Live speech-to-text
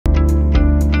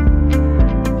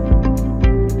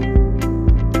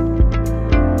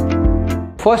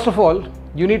First of all,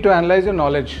 you need to analyze your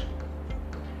knowledge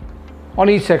on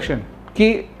each section.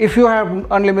 Key, if you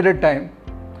have unlimited time,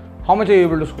 how much are you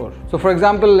able to score? So for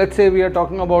example, let's say we are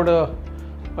talking about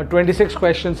a 26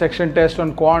 question section test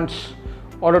on quants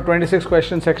or a 26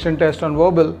 question section test on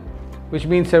verbal, which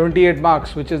means 78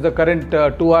 marks, which is the current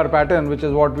 2-hour pattern, which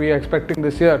is what we are expecting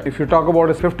this year. If you talk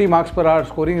about a 50 marks per hour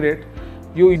scoring rate,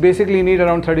 you basically need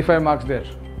around 35 marks there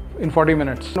in 40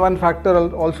 minutes. One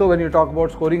factor also when you talk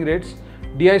about scoring rates,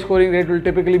 DI scoring rate will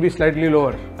typically be slightly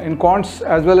lower. In quants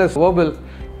as well as verbal,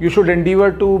 you should endeavor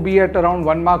to be at around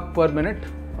 1 mark per minute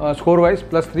score wise,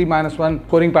 plus 3 minus 1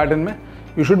 scoring pattern mein.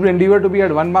 You should be endeavor to be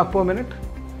at 1 mark per minute.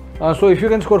 So if you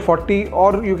can score 40,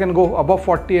 or you can go above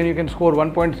 40 and you can score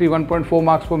 1.3, 1.4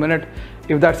 marks per minute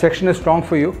if that section is strong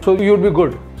for you, so you would be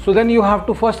good. So then you have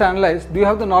to first analyze, do you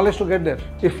have the knowledge to get there?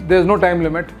 If there's no time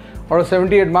limit, out of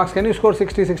 78 marks, can you score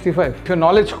 60, 65? If your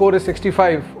knowledge score is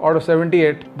 65 out of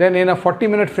 78, then in a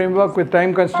 40-minute framework with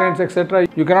time constraints, etc.,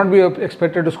 you cannot be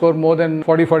expected to score more than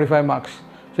 40, 45 marks.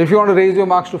 So if you want to raise your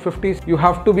marks to 50, you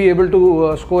have to be able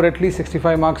to score at least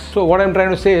 65 marks. So what I'm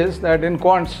trying to say is that in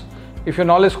quants, if your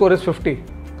knowledge score is 50,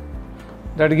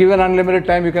 that given unlimited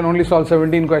time, you can only solve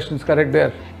 17 questions correct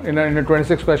there in a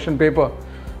 26 question paper,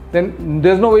 then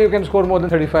there's no way you can score more than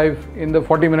 35 in the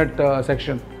 40-minute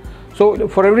section. So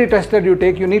for every test that you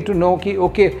take, you need to know,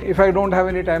 okay, if I don't have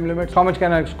any time limits, how much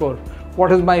can I score?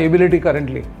 What is my ability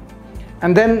currently?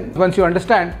 And then once you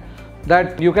understand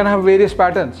that you can have various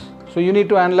patterns, so you need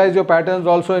to analyze your patterns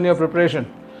also in your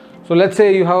preparation. So let's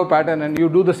say you have a pattern and you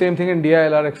do the same thing in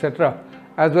DILR, etc.,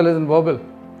 as well as in verbal.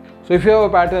 So if you have a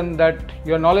pattern that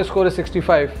your knowledge score is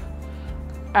 65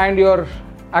 and your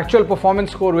actual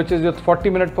performance score, which is your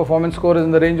 40-minute performance score, is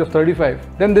in the range of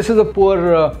 35, then this is a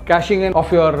poor cashing in of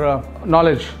your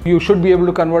knowledge. You should be able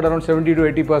to convert around 70 to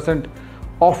 80%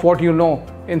 of what you know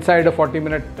inside a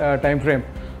 40-minute time frame.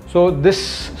 So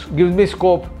this gives me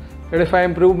scope that if I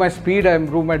improve my speed, I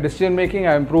improve my decision making,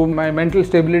 I improve my mental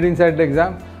stability inside the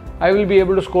exam, I will be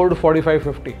able to score to 45,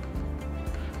 50.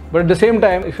 But at the same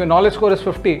time, if your knowledge score is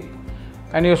 50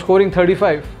 and you're scoring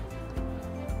 35,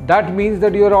 that means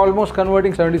that you are almost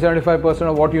converting 70-75%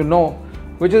 of what you know,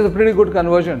 which is a pretty good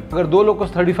conversion. Agar दो लोग को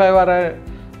 35 आ रहा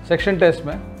है section test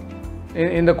में,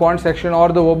 in the quant section or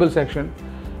the verbal section,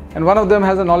 and one of them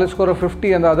has a knowledge score of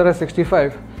 50 and the other has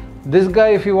 65, this guy,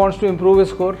 if he wants to improve his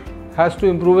score, has to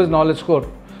improve his knowledge score.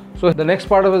 So the next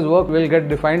part of his work will get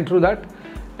defined through that.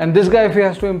 And this guy, if he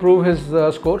has to improve his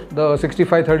score, the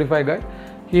 65-35 guy,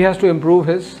 he has to improve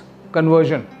his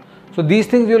conversion. So these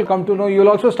things you will come to know. You will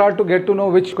also start to get to know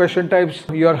which question types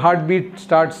your heartbeat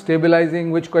starts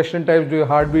stabilizing, which question types do your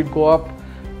heartbeat go up,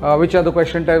 which are the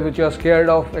question types which you are scared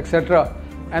of, etc.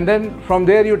 And then from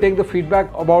there you take the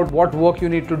feedback about what work you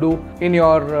need to do in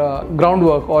your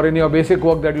groundwork or in your basic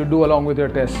work that you do along with your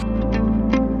tests.